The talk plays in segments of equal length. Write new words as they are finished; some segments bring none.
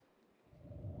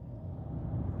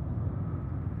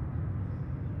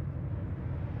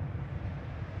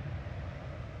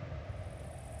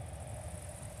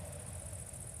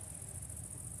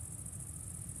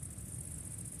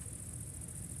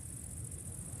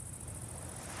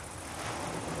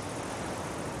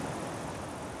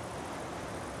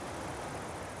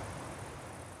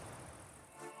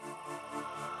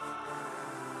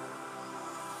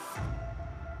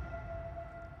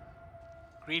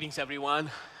Greetings,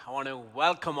 everyone. I want to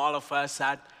welcome all of us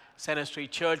at Center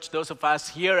Street Church, those of us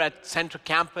here at Central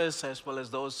Campus, as well as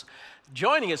those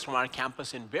joining us from our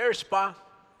campus in Bearspaw,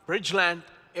 Bridgeland,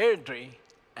 Airdrie,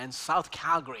 and South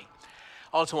Calgary.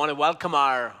 Also want to welcome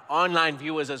our online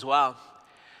viewers as well.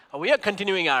 We are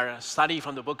continuing our study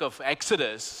from the book of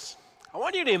Exodus. I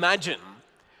want you to imagine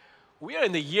we are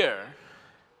in the year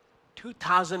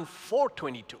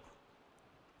 2422.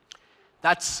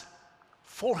 That's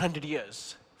 400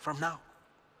 years from now.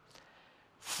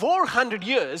 400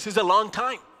 years is a long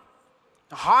time.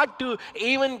 Hard to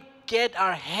even get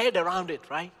our head around it,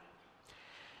 right?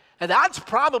 And that's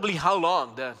probably how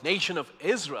long the nation of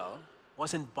Israel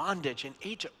was in bondage in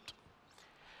Egypt.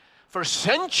 For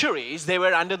centuries, they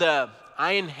were under the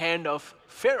iron hand of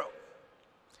Pharaoh.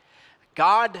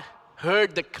 God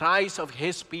heard the cries of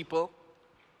his people.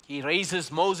 He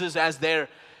raises Moses as their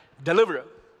deliverer.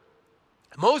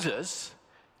 Moses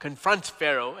confronts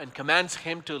Pharaoh and commands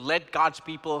him to let God's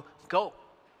people go.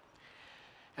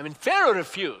 And when Pharaoh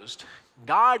refused,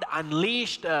 God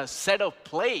unleashed a set of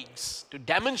plagues to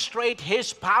demonstrate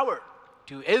his power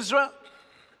to Israel,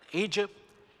 Egypt,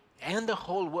 and the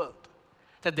whole world,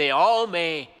 that they all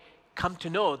may come to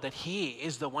know that he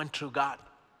is the one true God.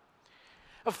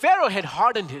 Pharaoh had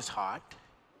hardened his heart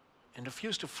and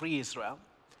refused to free Israel.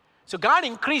 So God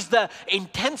increased the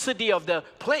intensity of the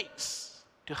plagues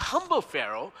to humble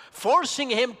Pharaoh, forcing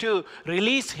him to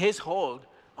release his hold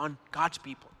on God's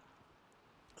people.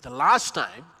 The last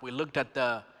time we looked at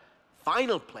the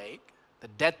final plague, the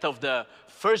death of the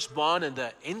firstborn and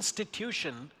the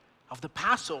institution of the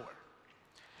Passover.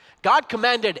 God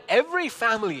commanded every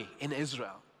family in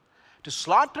Israel to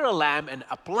slaughter a lamb and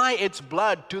apply its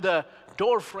blood to the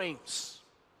door frames.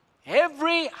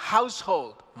 Every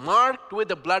household marked with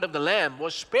the blood of the lamb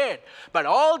was spared, but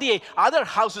all the other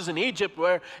houses in Egypt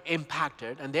were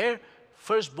impacted, and their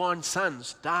firstborn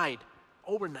sons died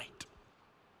overnight.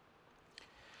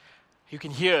 You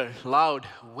can hear loud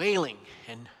wailing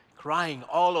and crying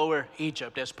all over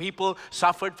Egypt as people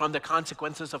suffered from the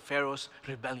consequences of Pharaoh's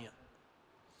rebellion.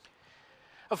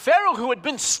 A Pharaoh who had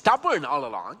been stubborn all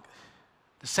along,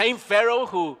 the same Pharaoh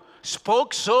who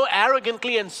spoke so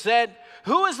arrogantly and said,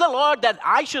 "Who is the Lord that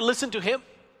I should listen to him?"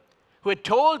 Who had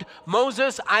told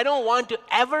Moses, "I don't want to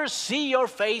ever see your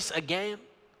face again."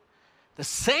 The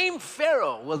same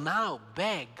Pharaoh will now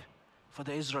beg for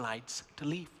the Israelites to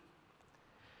leave.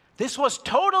 This was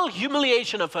total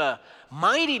humiliation of a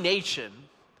mighty nation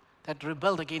that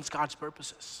rebelled against God's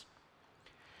purposes.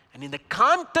 And in the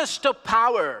contest of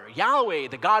power, Yahweh,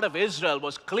 the God of Israel,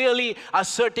 was clearly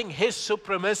asserting his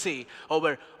supremacy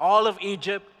over all of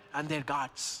Egypt and their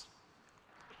gods.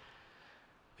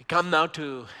 We come now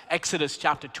to Exodus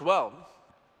chapter 12,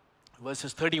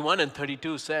 verses 31 and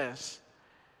 32 says,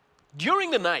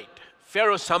 "During the night,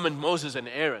 Pharaoh summoned Moses and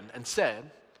Aaron and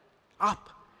said, 'Up,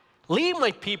 leave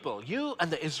my people, you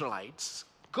and the Israelites.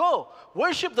 Go,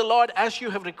 worship the Lord as you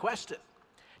have requested.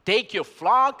 Take your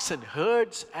flocks and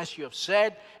herds as you have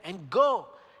said, and go,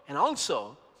 and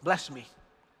also bless me.'"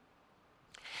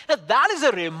 Now, that is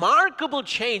a remarkable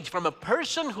change from a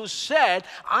person who said,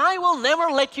 "I will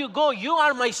never let you go, you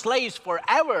are my slaves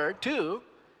forever," to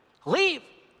 "Leave,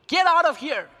 get out of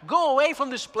here, go away from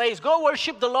this place, go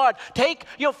worship the Lord, take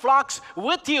your flocks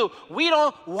with you, we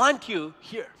don't want you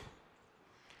here."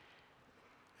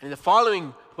 In the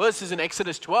following verses in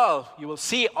Exodus 12, you will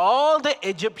see all the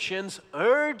Egyptians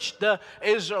urged the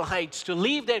Israelites to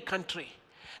leave their country.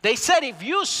 They said, "If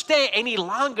you stay any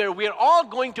longer, we're all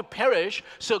going to perish,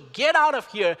 so get out of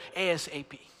here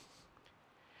ASAP."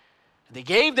 They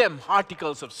gave them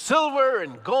articles of silver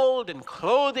and gold and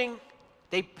clothing.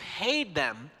 They paid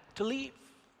them to leave.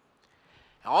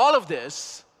 All of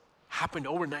this happened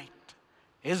overnight.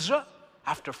 Israel,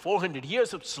 after 400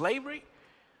 years of slavery,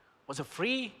 was a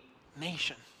free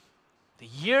nation. The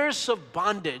years of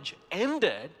bondage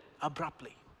ended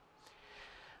abruptly.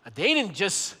 They didn't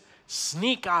just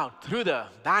sneak out through the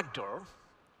back door.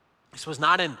 This was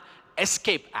not an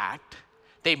escape act.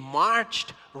 They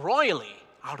marched royally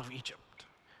out of Egypt.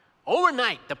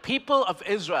 Overnight, the people of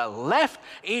Israel left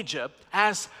Egypt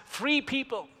as free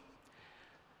people.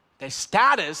 Their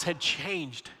status had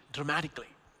changed dramatically.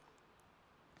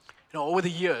 Over the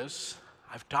years,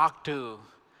 I've talked to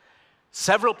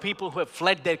several people who have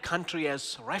fled their country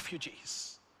as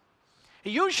refugees.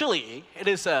 Usually, it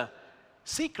is a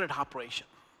secret operation.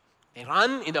 They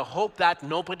run in the hope that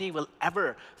nobody will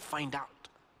ever find out.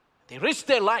 They risk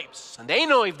their lives, and they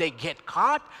know if they get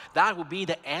caught, that will be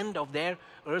the end of their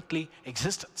earthly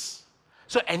existence.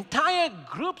 So entire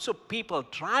groups of people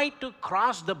try to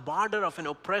cross the border of an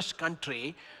oppressed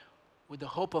country with the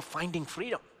hope of finding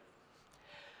freedom.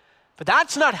 But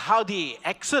that's not how the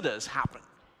Exodus happened.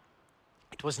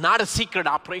 It was not a secret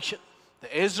operation.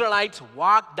 The Israelites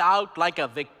walked out like a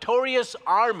victorious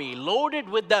army loaded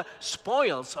with the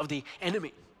spoils of the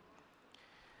enemy.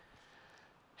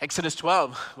 Exodus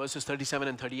 12, verses 37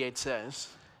 and 38 says,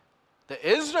 the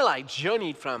Israelites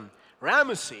journeyed from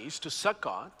Ramesses to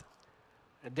Succoth.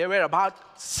 There were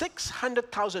about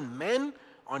 600,000 men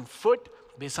on foot,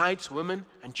 besides women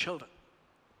and children.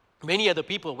 Many other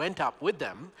people went up with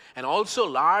them, and also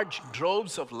large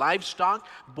droves of livestock,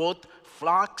 both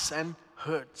flocks and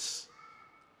herds.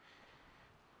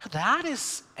 That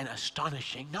is an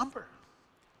astonishing number.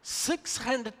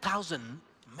 600,000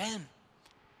 men.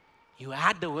 You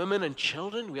add the women and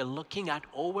children, we are looking at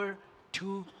over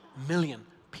 2 million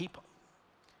people.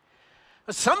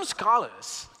 But some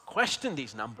scholars question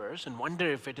these numbers and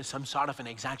wonder if it is some sort of an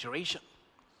exaggeration.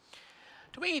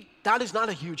 To me, that is not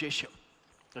a huge issue.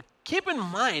 Now, keep in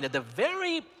mind, at the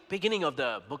very beginning of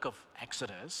the book of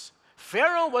Exodus,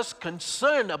 Pharaoh was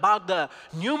concerned about the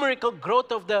numerical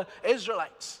growth of the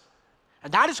Israelites.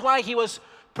 And that is why he was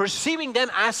perceiving them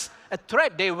as a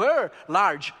threat. They were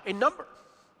large in number.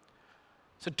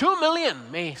 So 2 million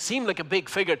may seem like a big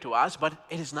figure to us, but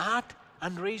it is not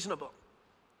unreasonable.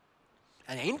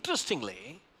 And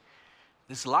interestingly,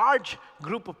 this large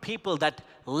group of people that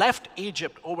left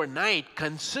Egypt overnight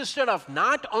consisted of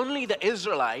not only the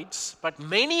Israelites, but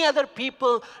many other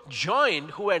people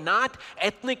joined who were not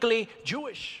ethnically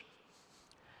Jewish.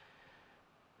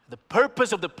 The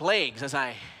purpose of the plagues, as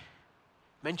I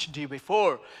mentioned to you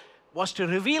before, was to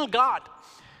reveal God,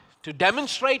 to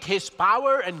demonstrate His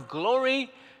power and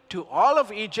glory to all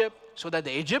of Egypt so that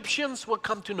the Egyptians will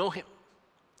come to know Him.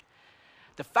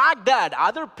 The fact that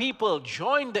other people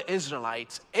joined the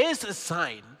Israelites is a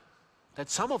sign that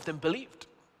some of them believed.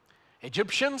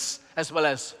 Egyptians, as well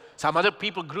as some other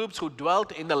people groups who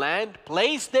dwelt in the land,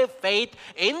 placed their faith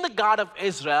in the God of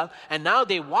Israel, and now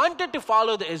they wanted to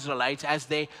follow the Israelites as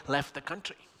they left the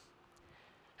country.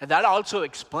 And that also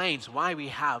explains why we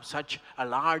have such a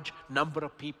large number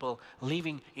of people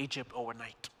leaving Egypt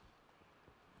overnight.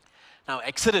 Now,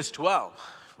 Exodus 12,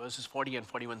 verses 40 and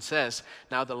 41 says,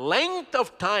 now the length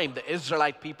of time the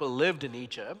Israelite people lived in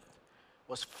Egypt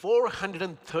was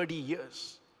 430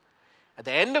 years. At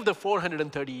the end of the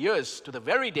 430 years, to the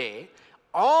very day,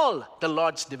 all the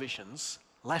Lord's divisions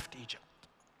left Egypt.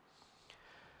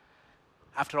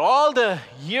 After all the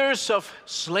years of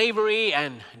slavery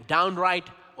and downright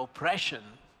oppression,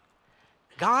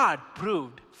 God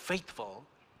proved faithful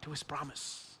to His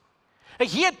promise.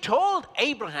 He had told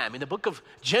Abraham in the book of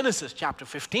Genesis chapter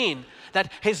 15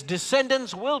 that his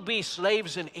descendants will be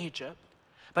slaves in Egypt,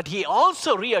 but He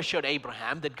also reassured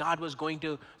Abraham that God was going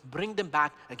to bring them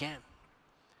back again.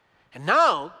 And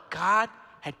now God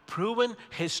had proven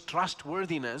His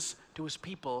trustworthiness to His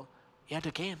people yet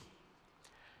again.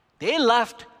 They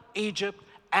left Egypt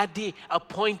at the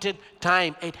appointed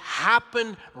time. It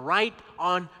happened right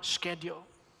on schedule.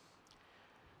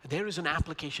 There is an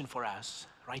application for us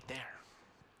right there.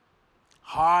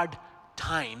 Hard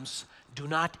times do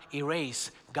not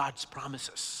erase God's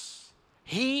promises.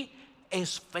 He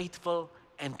is faithful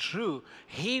and true.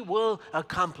 He will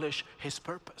accomplish His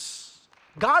purpose.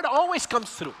 God always comes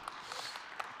through.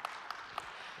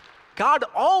 God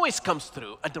always comes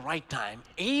through at the right time,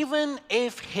 even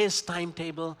if His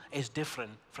timetable is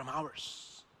different from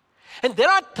ours. And there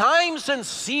are times and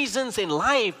seasons in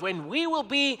life when we will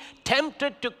be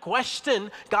tempted to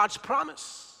question God's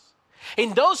promise.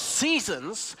 In those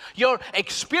seasons, your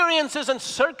experiences and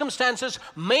circumstances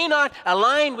may not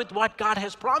align with what God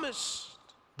has promised.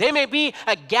 There may be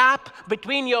a gap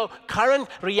between your current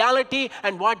reality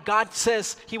and what God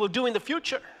says He will do in the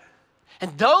future.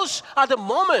 And those are the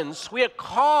moments we are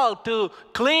called to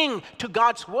cling to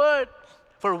God's word.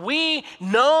 For we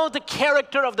know the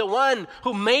character of the one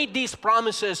who made these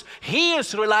promises. He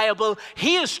is reliable.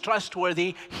 He is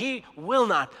trustworthy. He will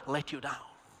not let you down.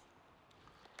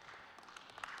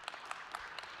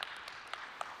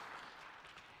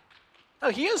 Now,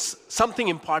 here's something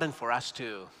important for us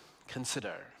to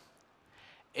consider.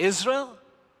 Israel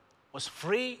was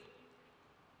free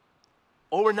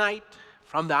overnight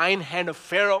from the iron hand of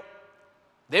Pharaoh.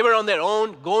 They were on their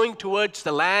own, going towards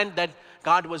the land that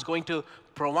God was going to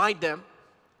provide them.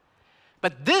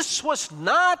 But this was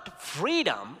not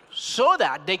freedom so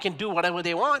that they can do whatever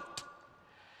they want.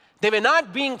 They were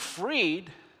not being freed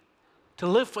to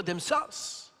live for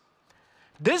themselves.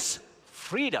 This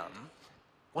freedom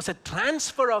was a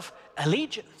transfer of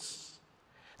allegiance.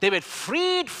 They were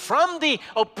freed from the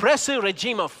oppressive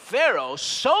regime of Pharaoh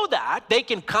so that they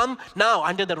can come now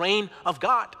under the reign of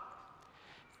God.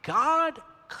 God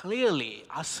clearly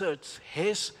asserts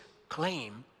His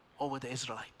claim over the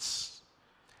Israelites.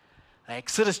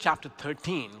 Exodus chapter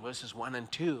 13, verses 1 and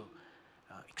 2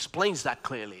 explains that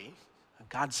clearly.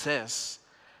 God says,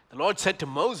 the Lord said to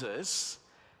Moses,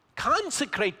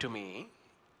 "Consecrate to me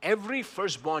every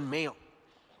firstborn male,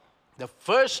 the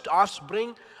first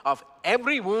offspring of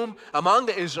every womb among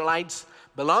the Israelites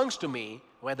belongs to me,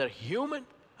 whether human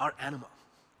or animal."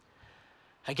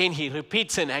 Again, he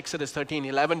repeats in Exodus 13,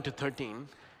 11 to 13,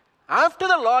 "After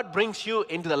the Lord brings you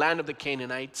into the land of the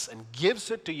Canaanites and gives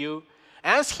it to you,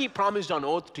 as he promised on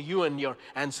oath to you and your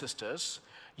ancestors,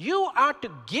 you are to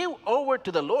give over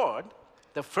to the Lord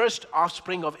the first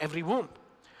offspring of every womb.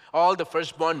 All the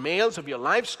firstborn males of your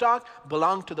livestock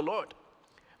belong to the Lord.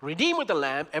 Redeem with a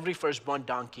lamb every firstborn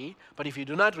donkey, but if you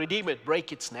do not redeem it,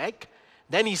 break its neck."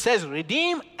 Then he says,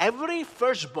 "Redeem every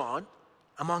firstborn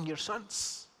among your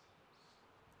sons."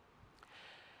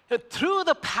 Now, through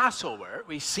the Passover,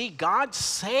 we see God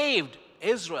saved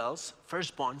Israel's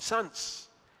firstborn sons.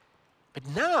 But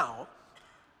now,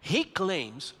 he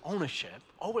claims ownership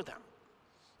over them.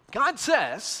 God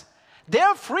says,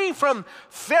 they're free from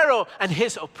Pharaoh and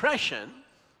his oppression,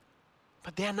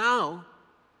 but they're now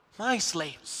my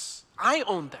slaves. I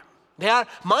own them. They are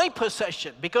my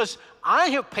possession because I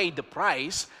have paid the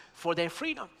price for their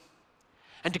freedom.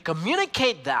 And to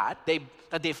communicate that they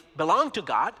belong to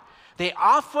God, they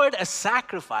offered a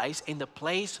sacrifice in the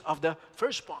place of the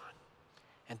firstborn.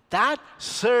 And that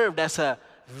served as a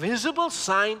visible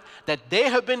sign that they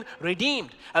have been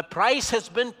redeemed. A price has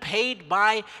been paid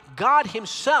by God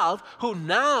himself, who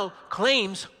now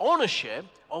claims ownership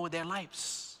over their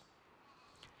lives.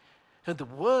 And the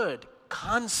word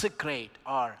consecrate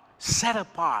or set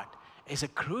apart is a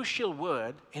crucial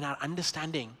word in our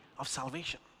understanding of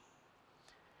salvation.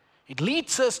 It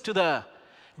leads us to the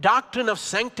doctrine of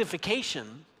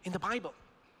sanctification in the Bible.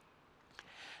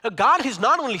 Now, God has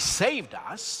not only saved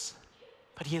us,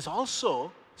 but he has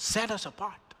also set us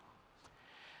apart.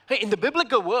 In the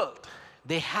biblical world,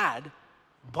 they had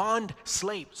bond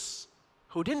slaves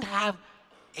who didn't have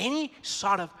any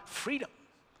sort of freedom.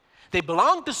 They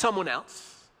belonged to someone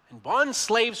else, and bond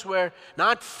slaves were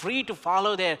not free to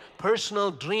follow their personal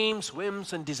dreams,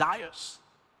 whims, and desires.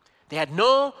 They had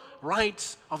no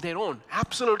rights of their own,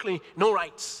 absolutely no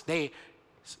rights. They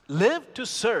lived to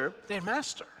serve their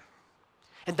master.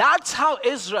 And that's how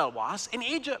Israel was in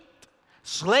Egypt.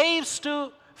 Slaves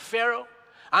to Pharaoh,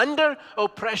 under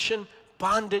oppression,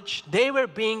 bondage. They were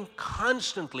being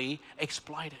constantly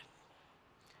exploited.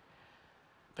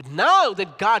 But now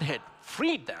that God had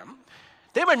freed them,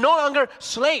 they were no longer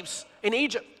slaves in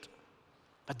Egypt.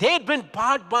 But they had been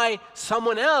bought by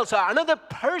someone else, or another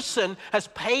person has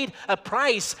paid a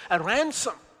price, a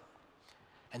ransom.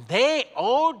 And they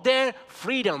owed their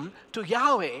freedom to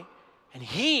Yahweh, and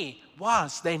he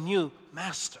was their new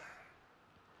master.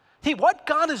 See, what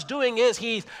God is doing is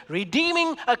he's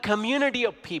redeeming a community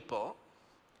of people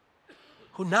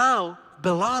who now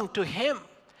belong to him.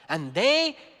 And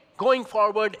they, going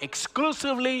forward,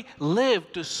 exclusively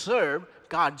live to serve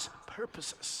God's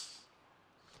purposes.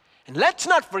 And let's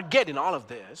not forget in all of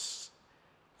this,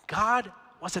 God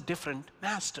was a different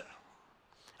master.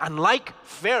 Unlike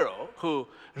Pharaoh, who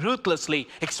ruthlessly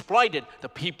exploited the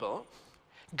people,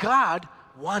 God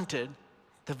wanted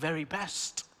the very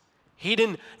best. He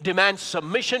didn't demand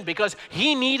submission because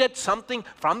he needed something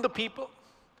from the people.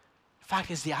 In fact,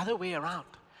 it's the other way around.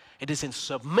 It is in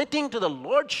submitting to the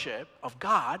lordship of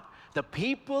God, the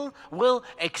people will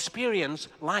experience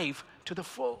life to the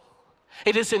full.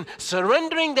 It is in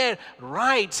surrendering their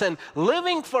rights and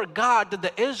living for God that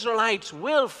the Israelites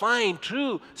will find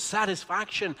true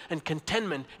satisfaction and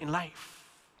contentment in life.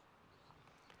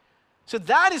 So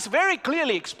that is very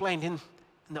clearly explained in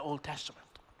the Old Testament.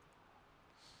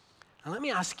 Now let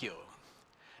me ask you,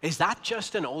 is that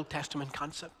just an Old Testament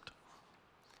concept?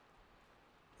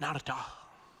 Not at all.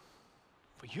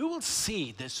 But you will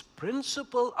see this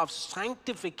principle of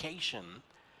sanctification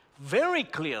very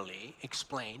clearly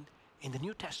explained in the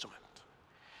New Testament.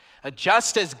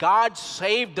 Just as God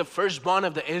saved the firstborn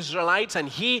of the Israelites and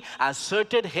he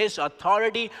asserted his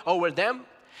authority over them,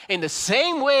 in the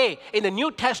same way, in the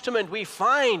New Testament, we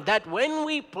find that when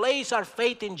we place our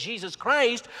faith in Jesus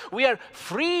Christ, we are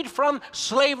freed from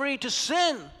slavery to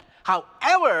sin.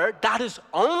 However, that is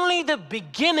only the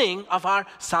beginning of our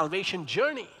salvation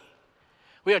journey.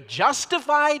 We are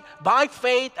justified by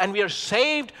faith and we are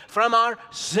saved from our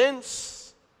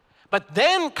sins. But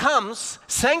then comes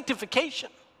sanctification.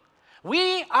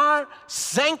 We are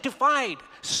sanctified,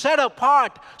 set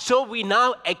apart, so we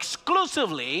now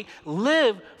exclusively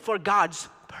live for God's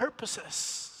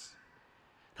purposes.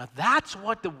 Now that's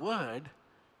what the word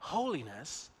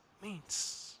holiness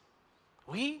means.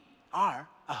 We are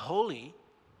a holy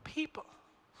people.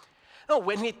 Now,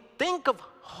 when we think of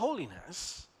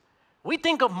holiness, we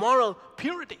think of moral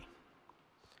purity.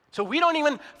 So we don't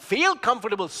even feel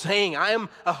comfortable saying, I am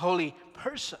a holy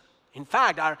person. In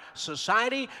fact, our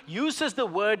society uses the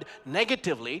word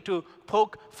negatively to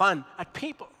poke fun at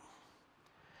people.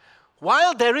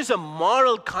 While there is a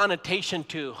moral connotation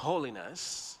to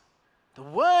holiness, the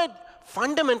word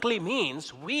fundamentally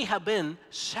means we have been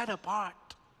set apart.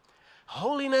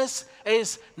 Holiness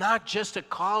is not just a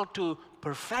call to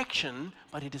perfection,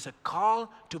 but it is a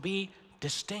call to be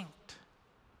distinct.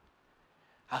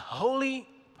 A holy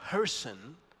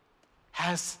person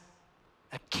has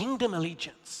a kingdom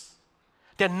allegiance.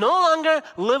 They're no longer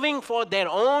living for their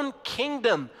own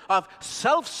kingdom of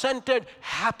self-centered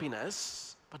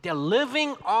happiness, but they're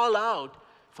living all out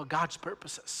for God's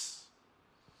purposes.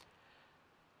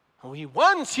 We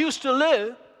once used to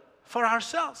live for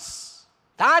ourselves.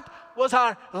 That was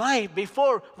our life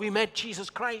before we met Jesus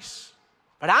Christ.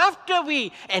 But after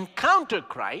we encounter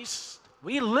Christ,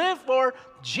 we live for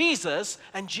Jesus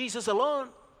and Jesus alone.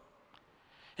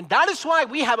 And that is why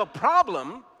we have a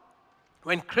problem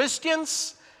when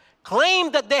Christians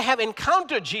claim that they have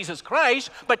encountered Jesus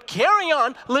Christ, but carry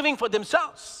on living for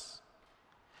themselves.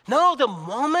 No, the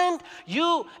moment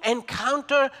you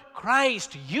encounter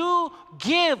Christ, you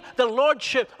give the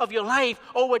lordship of your life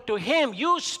over to Him.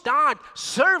 You start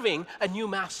serving a new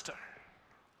master.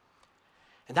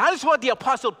 And that is what the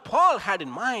Apostle Paul had in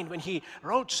mind when he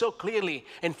wrote so clearly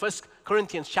in 1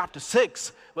 Corinthians chapter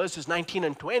 6, verses 19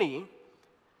 and 20.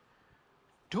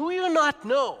 Do you not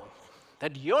know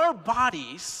that your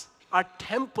bodies are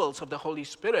temples of the Holy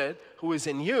Spirit who is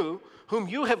in you, whom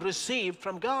you have received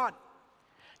from God?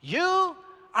 You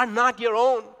are not your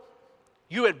own.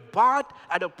 You were bought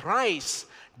at a price.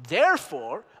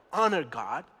 Therefore, honor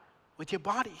God with your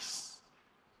bodies.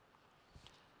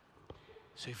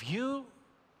 So if you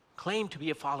claim to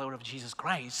be a follower of Jesus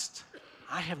Christ,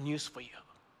 I have news for you.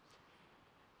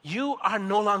 You are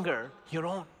no longer your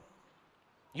own.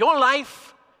 Your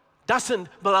life doesn't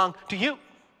belong to you.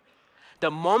 The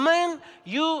moment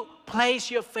you place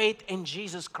your faith in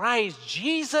Jesus Christ,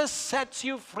 Jesus sets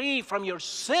you free from your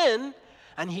sin,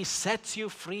 and He sets you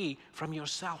free from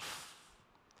yourself.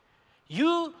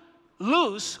 You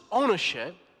lose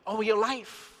ownership over your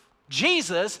life.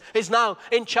 Jesus is now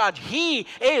in charge. He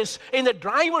is in the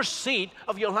driver's seat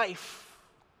of your life.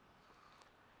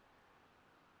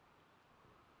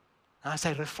 As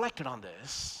I reflected on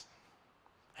this,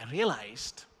 I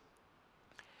realized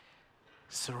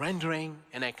surrendering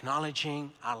and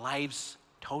acknowledging our lives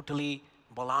totally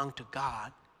belong to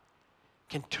God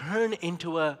can turn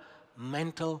into a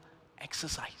mental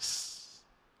exercise.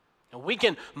 We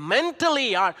can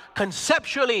mentally or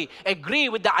conceptually agree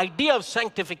with the idea of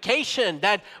sanctification,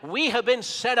 that we have been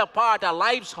set apart, our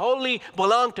lives wholly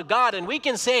belong to God, and we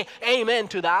can say amen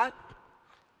to that.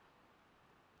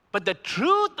 But the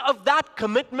truth of that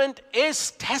commitment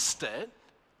is tested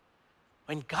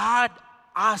when God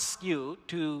asks you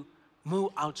to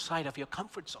move outside of your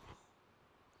comfort zone.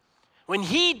 When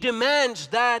He demands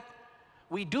that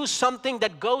we do something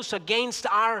that goes against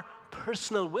our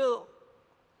personal will.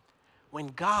 When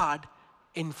God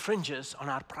infringes on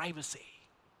our privacy.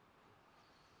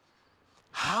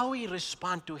 How we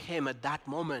respond to Him at that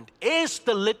moment is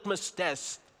the litmus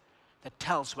test that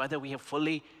tells whether we have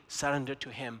fully surrendered to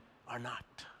Him or not.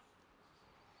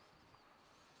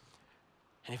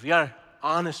 And if we are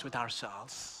honest with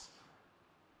ourselves,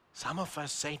 some of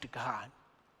us say to God,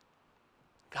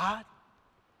 God,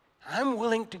 I'm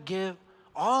willing to give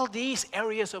all these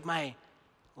areas of my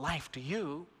life to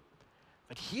you,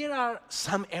 but here are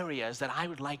some areas that I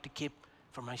would like to keep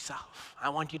for myself. I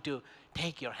want you to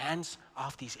take your hands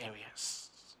off these areas.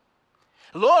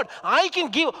 Lord, I can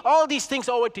give all these things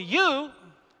over to you,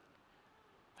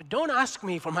 but don't ask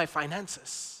me for my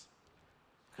finances,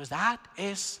 because that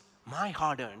is my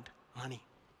hard-earned money.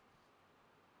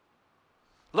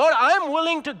 Lord, I'm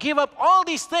willing to give up all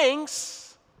these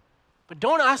things, but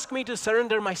don't ask me to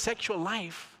surrender my sexual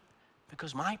life,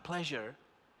 because my pleasure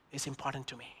is important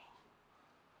to me.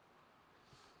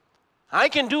 I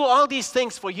can do all these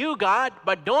things for you, God,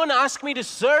 but don't ask me to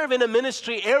serve in a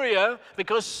ministry area,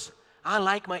 because I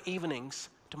like my evenings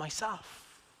to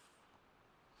myself.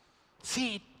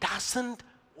 See, it doesn't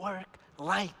work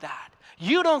like that.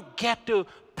 You don't get to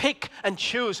pick and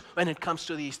choose when it comes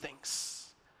to these things.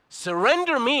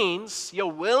 Surrender means you're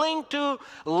willing to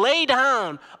lay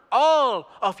down all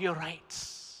of your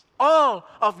rights, all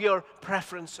of your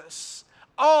preferences,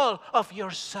 all of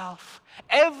yourself.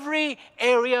 Every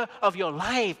area of your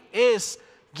life is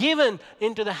given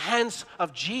into the hands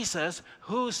of Jesus,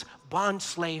 whose bond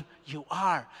slave you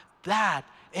are. That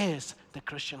is the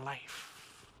Christian life.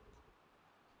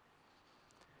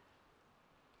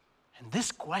 And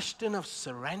this question of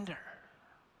surrender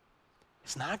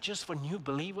is not just for new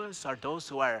believers or those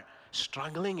who are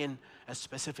struggling in a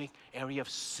specific area of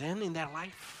sin in their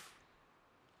life.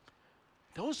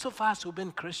 Those of us who've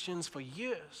been Christians for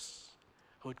years,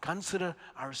 who would consider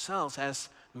ourselves as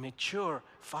mature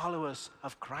followers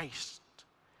of Christ,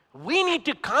 we need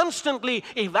to constantly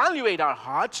evaluate our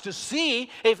hearts to see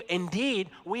if indeed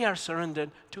we are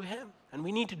surrendered to Him. And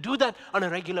we need to do that on a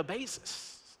regular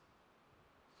basis.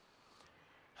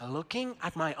 Looking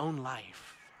at my own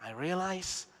life, I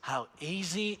realize how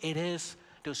easy it is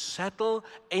to settle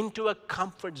into a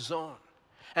comfort zone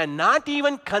and not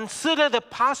even consider the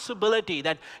possibility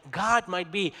that God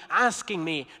might be asking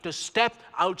me to step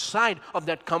outside of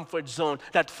that comfort zone,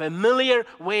 that familiar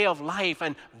way of life,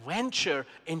 and venture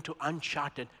into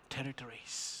uncharted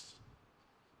territories.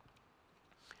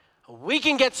 We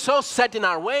can get so set in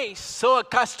our ways, so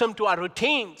accustomed to our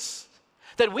routines,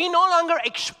 that we no longer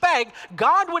expect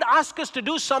God would ask us to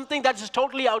do something that is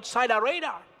totally outside our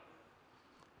radar.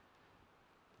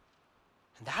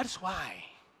 And that's why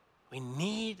we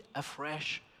need a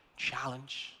fresh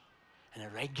challenge and a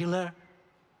regular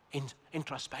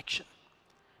introspection,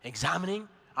 examining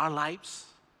our lives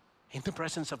in the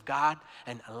presence of God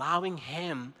and allowing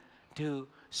Him to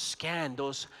scan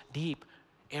those deep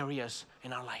areas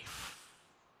in our life.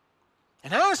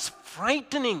 And as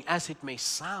frightening as it may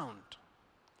sound,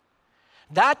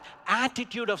 that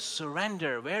attitude of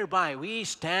surrender whereby we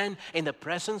stand in the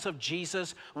presence of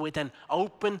Jesus with an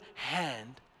open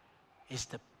hand is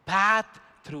the path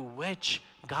through which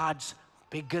God's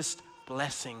biggest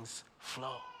blessings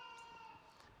flow.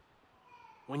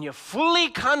 When you're fully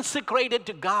consecrated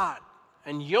to God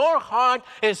and your heart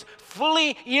is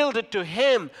fully yielded to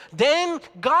Him, then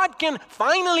God can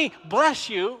finally bless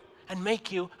you and make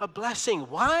you a blessing.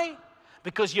 Why?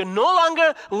 Because you're no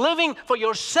longer living for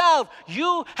yourself.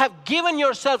 You have given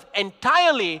yourself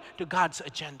entirely to God's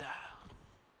agenda.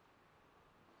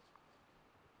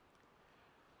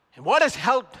 And what has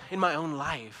helped in my own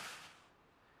life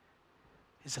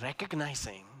is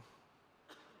recognizing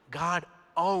God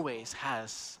always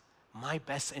has my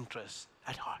best interest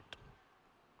at heart.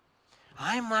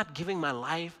 I'm not giving my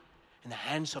life in the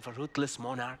hands of a ruthless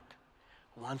monarch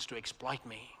who wants to exploit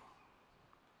me.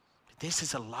 This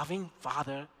is a loving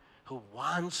Father who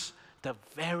wants the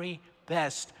very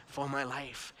best for my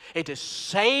life. It is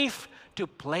safe to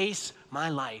place my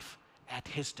life at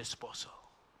His disposal.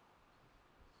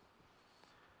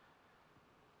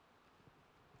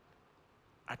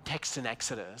 Our text in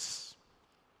Exodus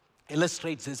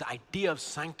illustrates this idea of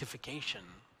sanctification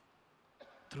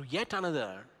through yet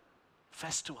another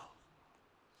festival.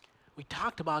 We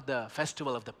talked about the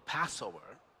festival of the Passover,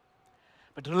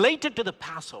 but related to the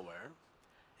Passover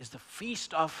is the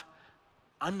feast of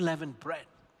unleavened bread.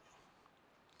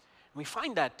 We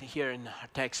find that here in our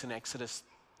text in Exodus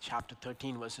chapter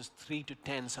 13, verses 3 to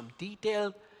 10, some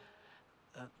detailed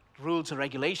rules and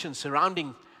regulations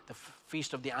surrounding the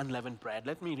feast of the unleavened bread.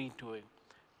 Let me read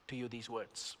to you these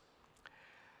words.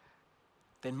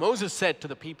 Then Moses said to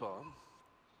the people,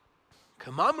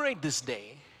 "Commemorate this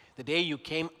day, the day you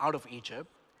came out of Egypt,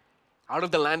 out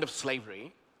of the land of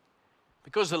slavery,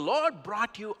 because the Lord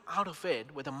brought you out of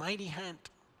it with a mighty hand.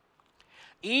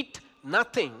 Eat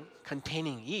nothing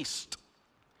containing yeast.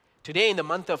 Today in the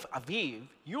month of Aviv,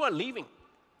 you are leaving.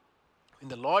 When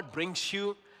the Lord brings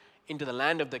you into the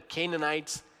land of the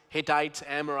Canaanites, Hittites,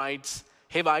 Amorites,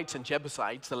 Hivites, and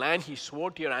Jebusites, the land He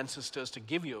swore to your ancestors to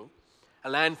give you, a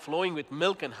land flowing with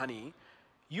milk and honey,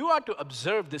 you are to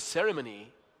observe this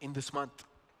ceremony in this month.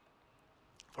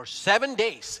 For 7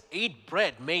 days, eat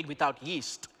bread made without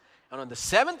yeast, and on the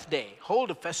 7th day,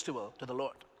 hold a festival to the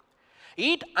Lord.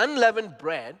 Eat unleavened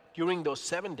bread during those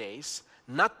 7 days.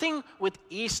 Nothing with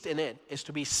yeast in it is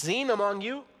to be seen among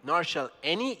you, nor shall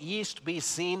any yeast be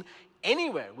seen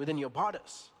anywhere within your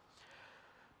borders.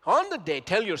 On the day,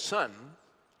 tell your son,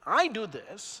 I do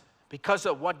this because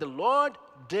of what the Lord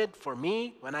did for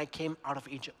me when I came out of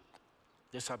Egypt.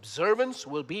 This observance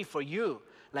will be for you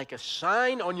like a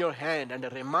sign on your hand and a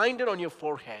reminder on your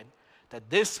forehead that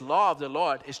this law of the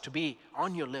Lord is to be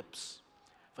on your lips.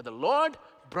 For the Lord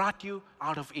brought you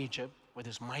out of Egypt with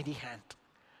His mighty hand.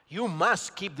 You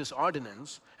must keep this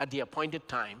ordinance at the appointed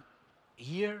time,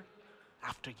 year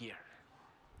after year."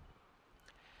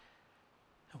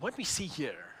 What we see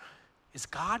here is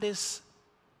God is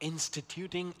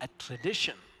instituting a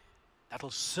tradition that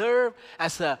will serve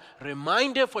as a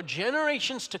reminder for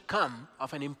generations to come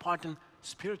of an important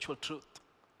spiritual truth.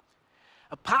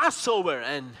 A Passover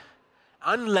and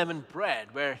unleavened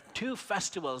bread were two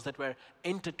festivals that were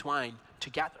intertwined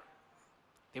together.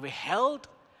 They were held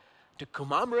to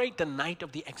commemorate the night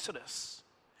of the Exodus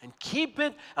and keep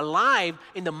it alive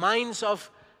in the minds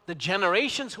of the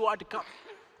generations who are to come.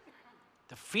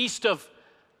 The Feast of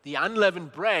the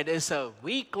Unleavened Bread is a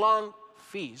week-long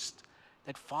feast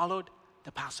that followed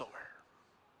the Passover.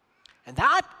 And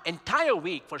that entire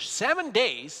week, for 7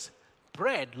 days,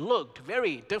 bread looked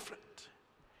very different.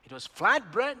 It was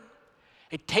flat bread.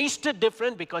 It tasted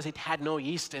different because it had no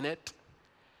yeast in it.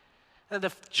 And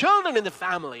the children in the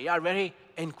family are very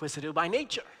inquisitive by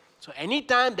nature. So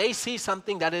anytime they see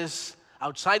something that is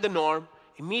outside the norm,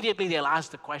 immediately they'll ask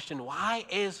the question, why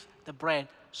is the bread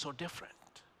so different?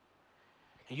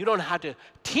 And you don't have to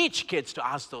teach kids to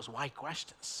ask those why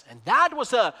questions. And that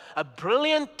was a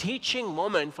brilliant teaching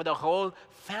moment for the whole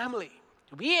family.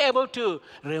 To be able to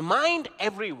remind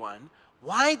everyone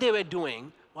why they were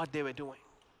doing what they were doing.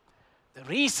 The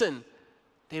reason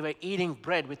they were eating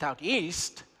bread without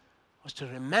yeast was to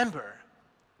remember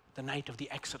the night of the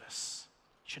Exodus.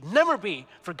 It should never be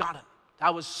forgotten.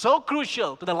 That was so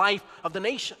crucial to the life of the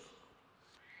nation.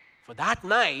 For that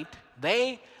night,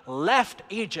 they left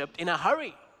Egypt in a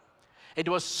hurry. It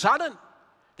was sudden.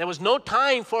 There was no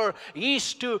time for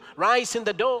yeast to rise in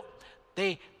the dough.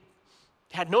 They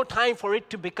had no time for it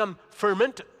to become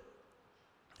fermented.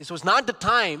 This was not the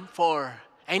time for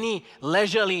any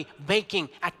leisurely baking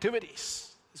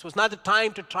activities. This was not the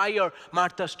time to try your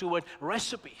Martha Stewart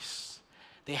recipes.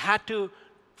 They had to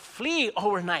flee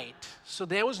overnight, so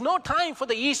there was no time for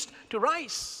the yeast to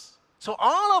rise. So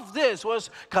all of this was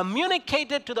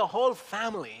communicated to the whole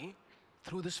family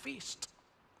through this feast.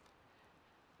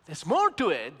 There's more to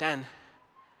it than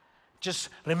just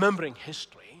remembering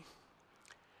history,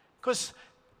 because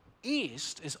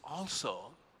yeast is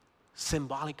also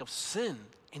symbolic of sin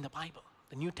in the Bible.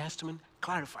 The New Testament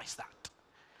clarifies that.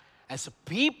 As a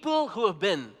people who have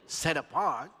been set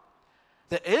apart,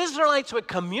 the Israelites were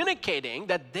communicating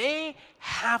that they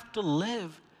have to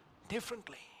live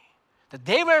differently. That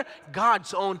they were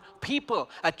God's own people,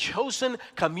 a chosen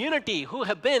community who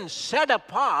have been set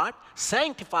apart,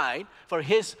 sanctified for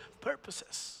His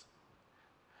purposes.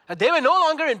 That they were no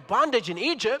longer in bondage in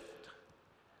Egypt,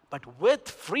 but with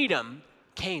freedom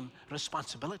came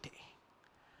responsibility.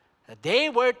 That they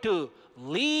were to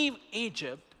leave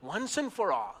Egypt once and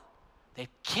for all. There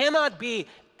cannot be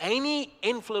any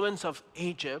influence of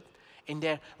Egypt in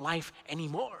their life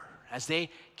anymore. As they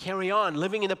carry on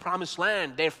living in the promised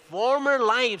land, their former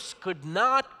lives could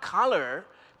not color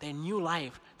their new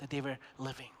life that they were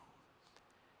living.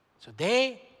 So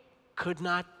they could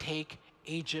not take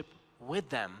Egypt with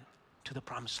them to the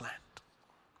promised land.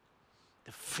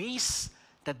 The feasts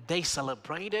that they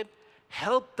celebrated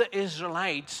helped the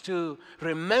Israelites to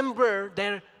remember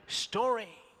their story.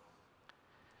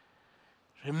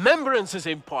 Remembrance is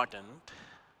important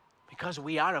because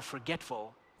we are a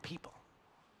forgetful people.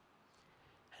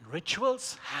 And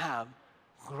rituals have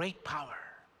great power.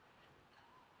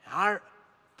 Our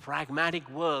pragmatic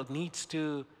world needs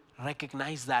to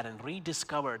recognize that and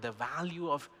rediscover the value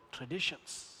of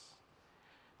traditions.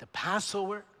 The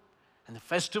Passover and the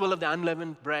Festival of the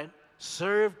Unleavened Bread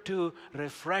served to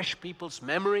refresh people's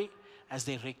memory as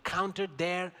they recounted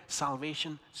their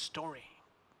salvation story.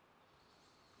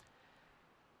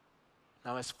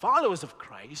 Now, as followers of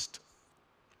Christ,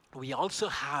 we also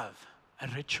have a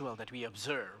ritual that we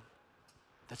observe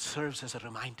that serves as a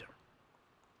reminder.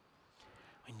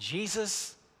 When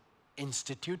Jesus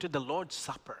instituted the Lord's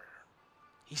Supper,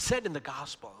 He said in the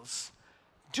Gospels,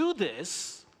 "Do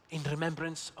this in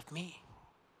remembrance of me."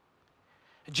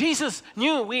 Jesus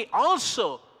knew we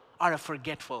also are a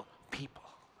forgetful people,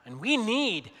 and we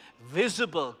need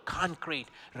visible, concrete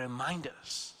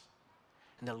reminders.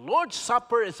 And the Lord's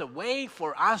Supper is a way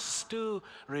for us to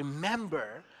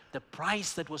remember the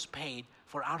price that was paid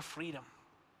for our freedom.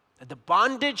 That the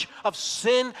bondage of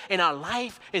sin in our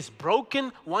life is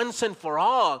broken once and for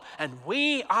all, and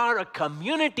we are a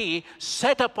community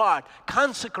set apart,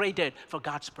 consecrated for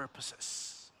God's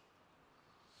purposes.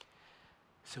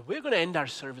 So we're going to end our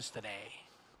service today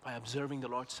by observing the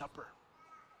Lord's Supper.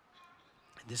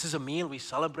 This is a meal we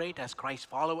celebrate as Christ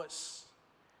followers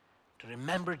to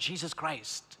remember Jesus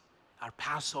Christ, our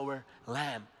Passover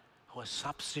lamb who was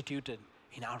substituted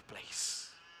in our place.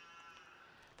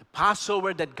 The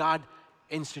Passover that God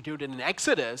instituted in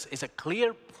Exodus is a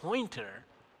clear pointer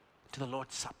to the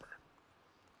Lord's Supper.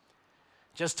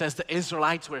 Just as the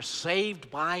Israelites were saved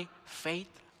by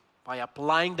faith, by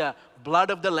applying the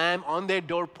blood of the lamb on their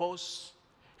doorposts,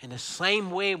 in the same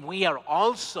way we are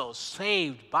also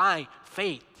saved by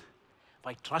faith,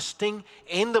 by trusting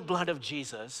in the blood of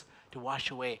Jesus to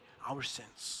wash away our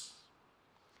sins.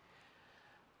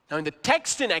 Now, in the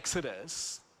text in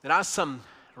Exodus, there are some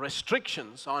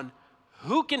restrictions on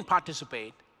who can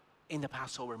participate in the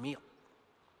Passover meal.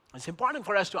 It's important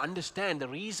for us to understand the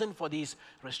reason for these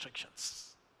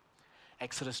restrictions.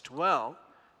 Exodus 12,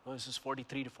 verses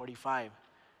 43 to 45,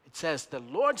 it says, "The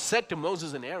Lord said to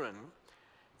Moses and Aaron,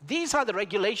 'These are the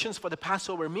regulations for the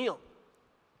Passover meal.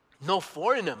 No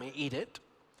foreigner may eat it.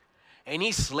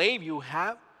 Any slave you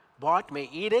have bought may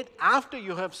eat it after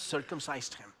you have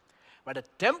circumcised him. But a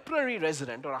temporary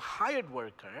resident or a hired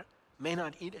worker may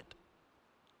not eat it.'"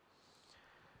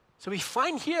 So we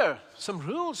find here some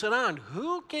rules around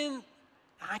who can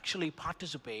actually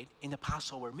participate in the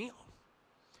Passover meal.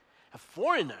 A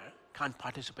foreigner can't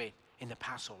participate in the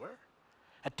Passover.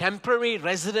 A temporary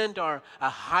resident or a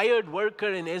hired worker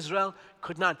in Israel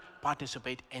could not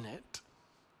participate in it.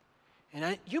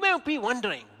 And you may be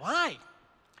wondering, why?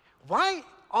 Why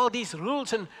all these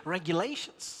rules and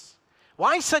regulations?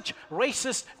 Why such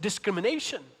racist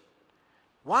discrimination?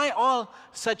 Why all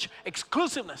such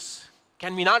exclusiveness?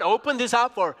 Can we not open this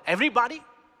up for everybody?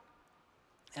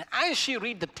 And as you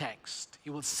read the text,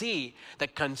 you will see the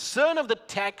concern of the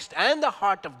text and the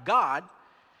heart of God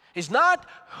is not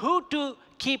who to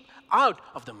keep out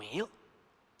of the meal,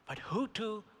 but who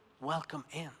to welcome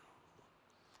in.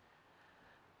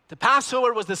 The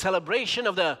Passover was the celebration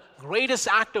of the greatest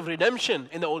act of redemption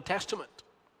in the Old Testament.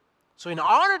 So in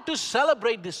order to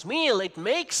celebrate this meal, it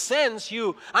makes sense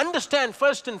you understand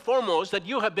first and foremost that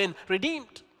you have been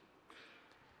redeemed.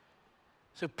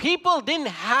 So people didn't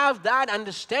have that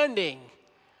understanding.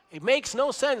 It makes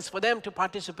no sense for them to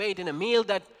participate in a meal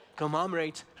that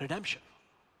commemorates redemption.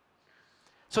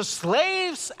 So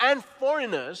slaves and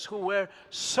foreigners who were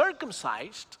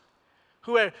circumcised,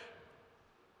 who were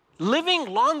living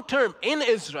long-term in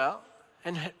Israel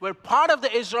and were part of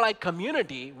the Israelite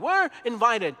community, were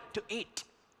invited to eat.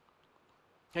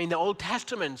 In the Old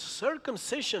Testament,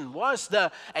 circumcision was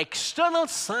the external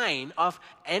sign of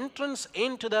entrance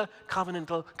into the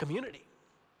covenantal community.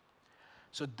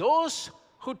 So those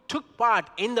who took part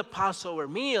in the Passover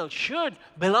meal should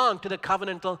belong to the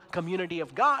covenantal community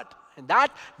of God. And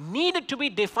that needed to be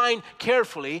defined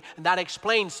carefully, and that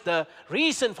explains the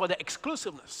reason for the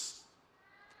exclusiveness.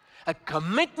 A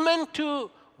commitment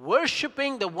to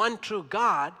worshiping the one true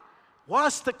God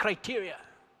was the criteria.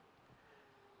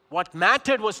 What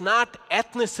mattered was not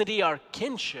ethnicity or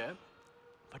kinship,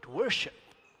 but worship.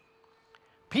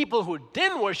 People who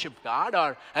didn't worship God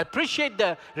or appreciate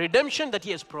the redemption that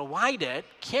He has provided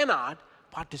cannot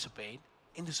participate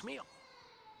in this meal.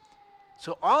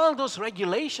 So all those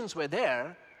regulations were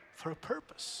there for a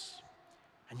purpose.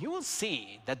 And you will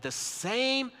see that the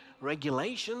same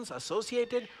regulations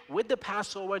associated with the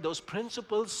Passover, those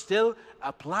principles still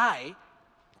apply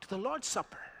to the Lord's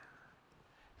Supper.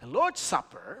 The Lord's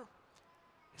Supper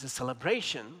is a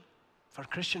celebration for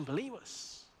Christian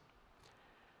believers.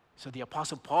 So the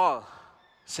Apostle Paul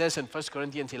says in 1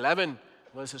 Corinthians 11,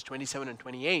 verses 27 and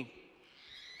 28,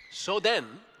 "So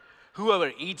then,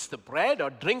 whoever eats the bread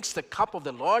or drinks the cup of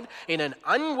the Lord in an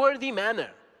unworthy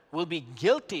manner will be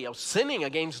guilty of sinning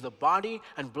against the body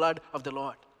and blood of the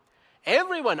Lord.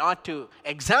 Everyone ought to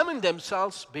examine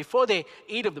themselves before they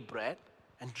eat of the bread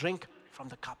and drink from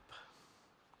the cup."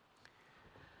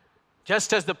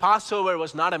 Just as the Passover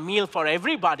was not a meal for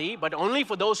everybody, but only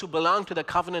for those who belong to the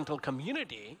covenantal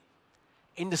community,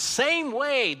 in the same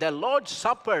way, the Lord's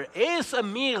Supper is a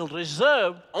meal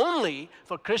reserved only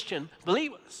for Christian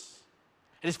believers.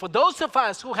 It is for those of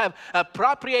us who have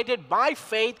appropriated by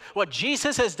faith what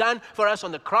Jesus has done for us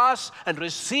on the cross and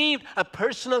received a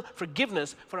personal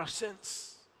forgiveness for our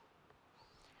sins.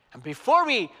 And before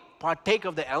we partake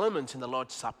of the elements in the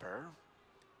Lord's Supper,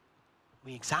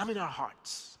 we examine our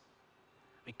hearts.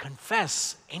 We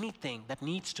confess anything that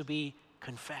needs to be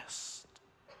confessed.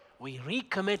 We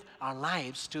recommit our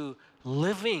lives to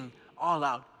living all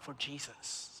out for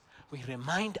Jesus. We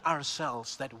remind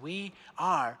ourselves that we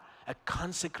are a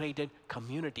consecrated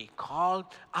community called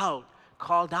out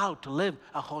to live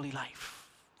a holy life.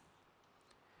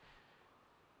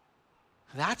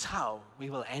 That's how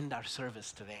we will end our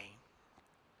service today.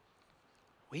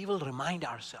 We will remind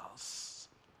ourselves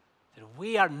that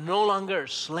we are no longer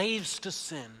slaves to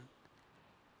sin,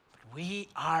 but we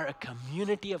are a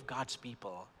community of God's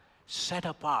people set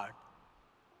apart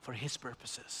for His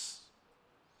purposes.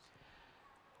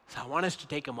 So I want us to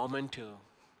take a moment to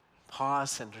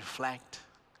pause and reflect.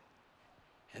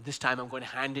 At this time, I'm going to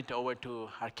hand it over to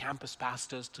our campus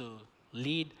pastors to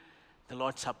lead the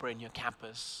Lord's Supper in your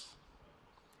campus.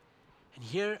 And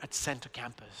here at Center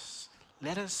Campus,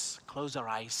 let us close our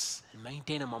eyes and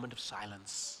maintain a moment of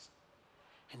silence.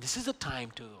 And this is a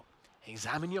time to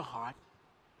examine your heart.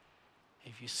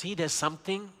 If you see there's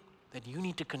something that you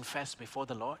need to confess before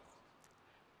the Lord,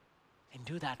 then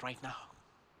do that right now.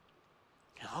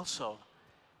 And also,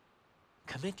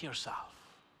 commit yourself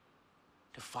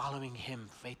to following Him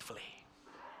faithfully.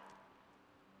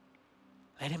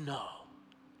 Let Him know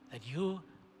that you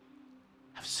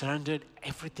have surrendered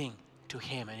everything to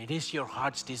Him, and it is your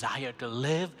heart's desire to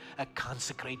live a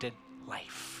consecrated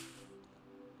life.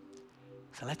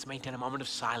 So let's maintain a moment of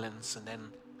silence, and then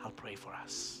I'll pray for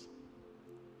us.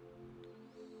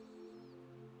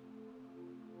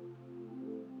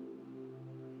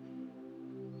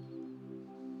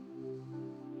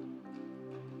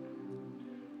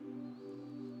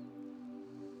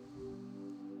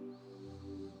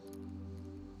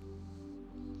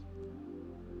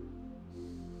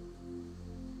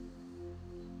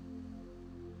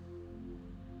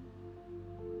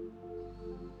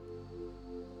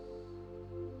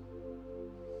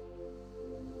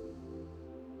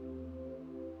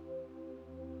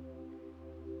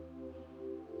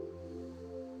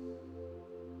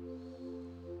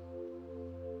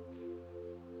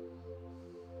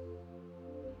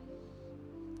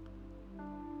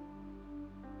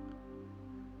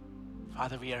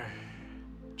 Father, we are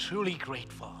truly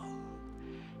grateful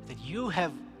that you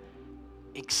have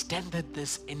extended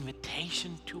this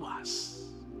invitation to us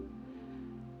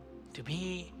to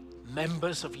be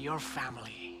members of your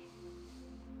family.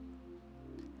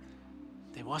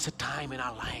 There was a time in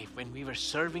our life when we were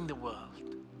serving the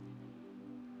world,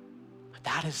 but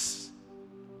that is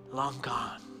long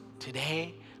gone.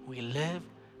 Today, we live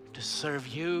to serve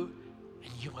you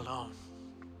and you alone.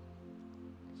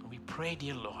 So we pray,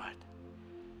 dear Lord,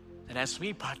 that as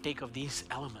we partake of these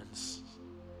elements,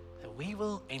 that we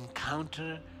will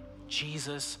encounter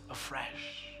Jesus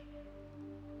afresh.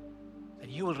 That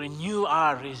you will renew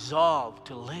our resolve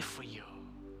to live for you.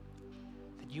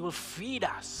 That you will feed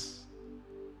us.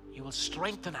 You will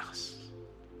strengthen us.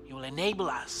 You will enable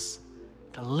us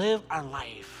to live our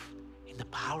life in the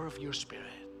power of your Spirit.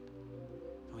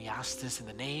 And we ask this in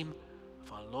the name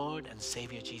of our Lord and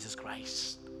Savior Jesus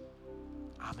Christ.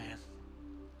 Amen.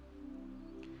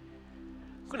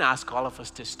 I'm going to ask all of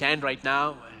us to stand right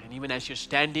now, and even as you're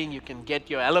standing, you can get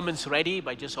your elements ready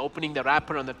by just opening the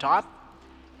wrapper on the top.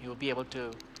 You will be able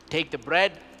to take the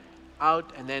bread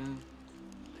out, and then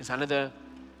there's another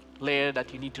layer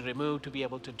that you need to remove to be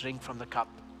able to drink from the cup.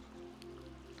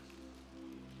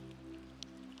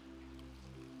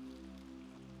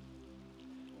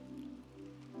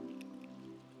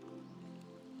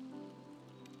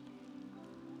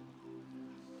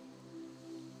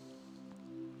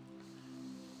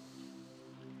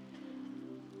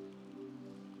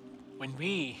 When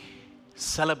we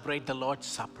celebrate the Lord's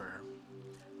Supper,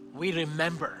 we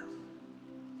remember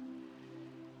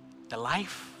the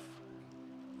life,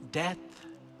 death,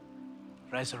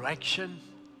 resurrection,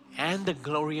 and the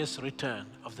glorious return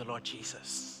of the Lord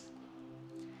Jesus.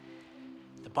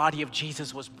 The body of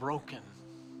Jesus was broken,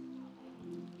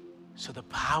 so the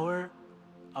power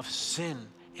of sin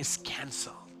is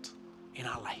canceled in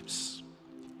our lives.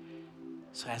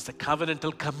 So as the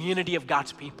covenantal community of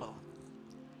God's people,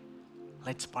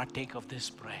 let's partake of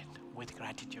this bread with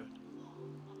gratitude.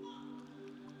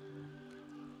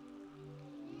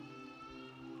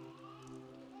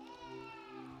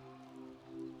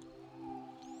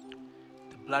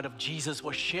 The blood of Jesus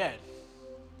was shed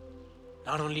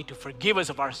not only to forgive us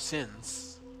of our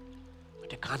sins, but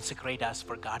to consecrate us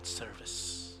for God's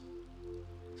service.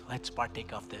 So let's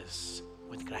partake of this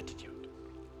with gratitude.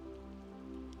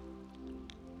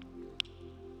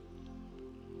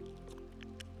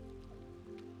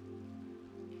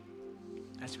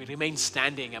 As we remain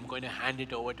standing, I'm going to hand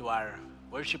it over to our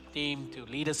worship team to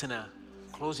lead us in a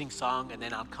closing song, and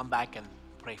then I'll come back and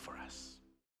pray for us.